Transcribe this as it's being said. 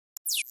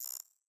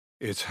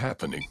It's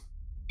happening.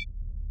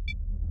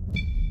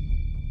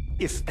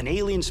 If an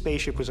alien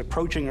spaceship was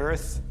approaching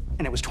Earth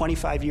and it was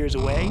 25 years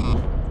away,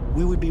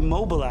 we would be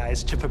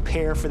mobilized to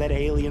prepare for that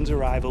alien's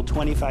arrival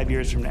 25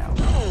 years from now.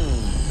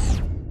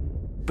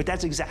 But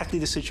that's exactly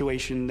the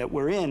situation that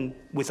we're in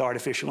with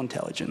artificial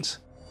intelligence.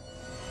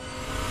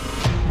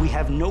 We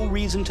have no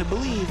reason to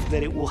believe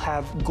that it will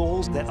have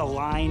goals that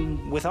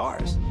align with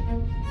ours.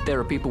 There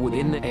are people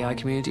within the AI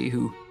community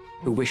who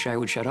wish I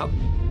would shut up.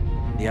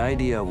 The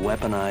idea of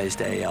weaponized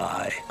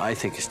AI, I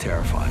think, is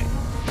terrifying.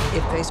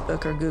 If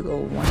Facebook or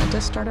Google wanted to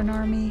start an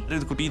army,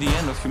 it could be the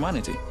end of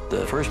humanity.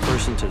 The first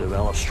person to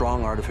develop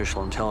strong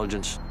artificial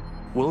intelligence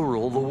will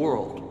rule the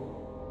world.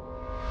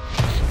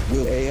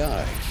 Will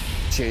AI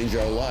change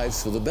our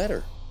lives for the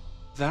better?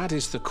 That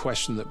is the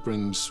question that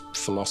brings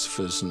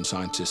philosophers and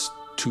scientists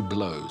to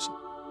blows.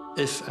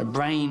 If a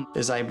brain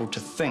is able to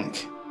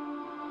think,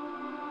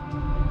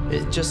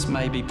 it just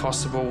may be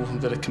possible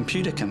that a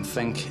computer can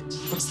think.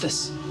 What's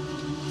this?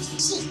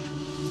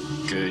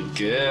 Good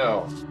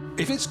girl.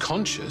 If it's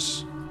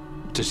conscious,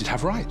 does it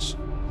have rights?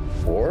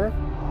 Or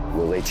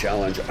will they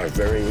challenge our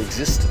very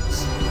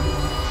existence?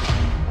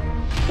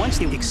 Once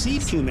they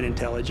exceed human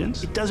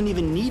intelligence, it doesn't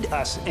even need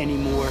us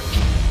anymore.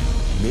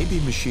 Maybe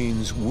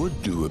machines would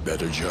do a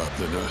better job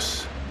than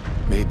us.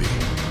 Maybe.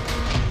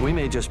 We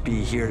may just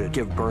be here to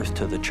give birth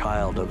to the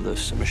child of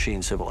this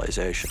machine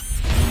civilization.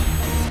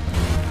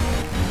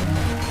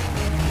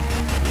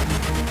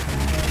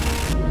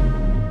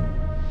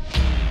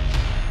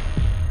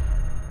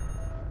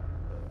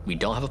 We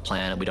don't have a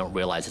plan, and we don't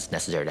realize it's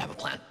necessary to have a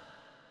plan.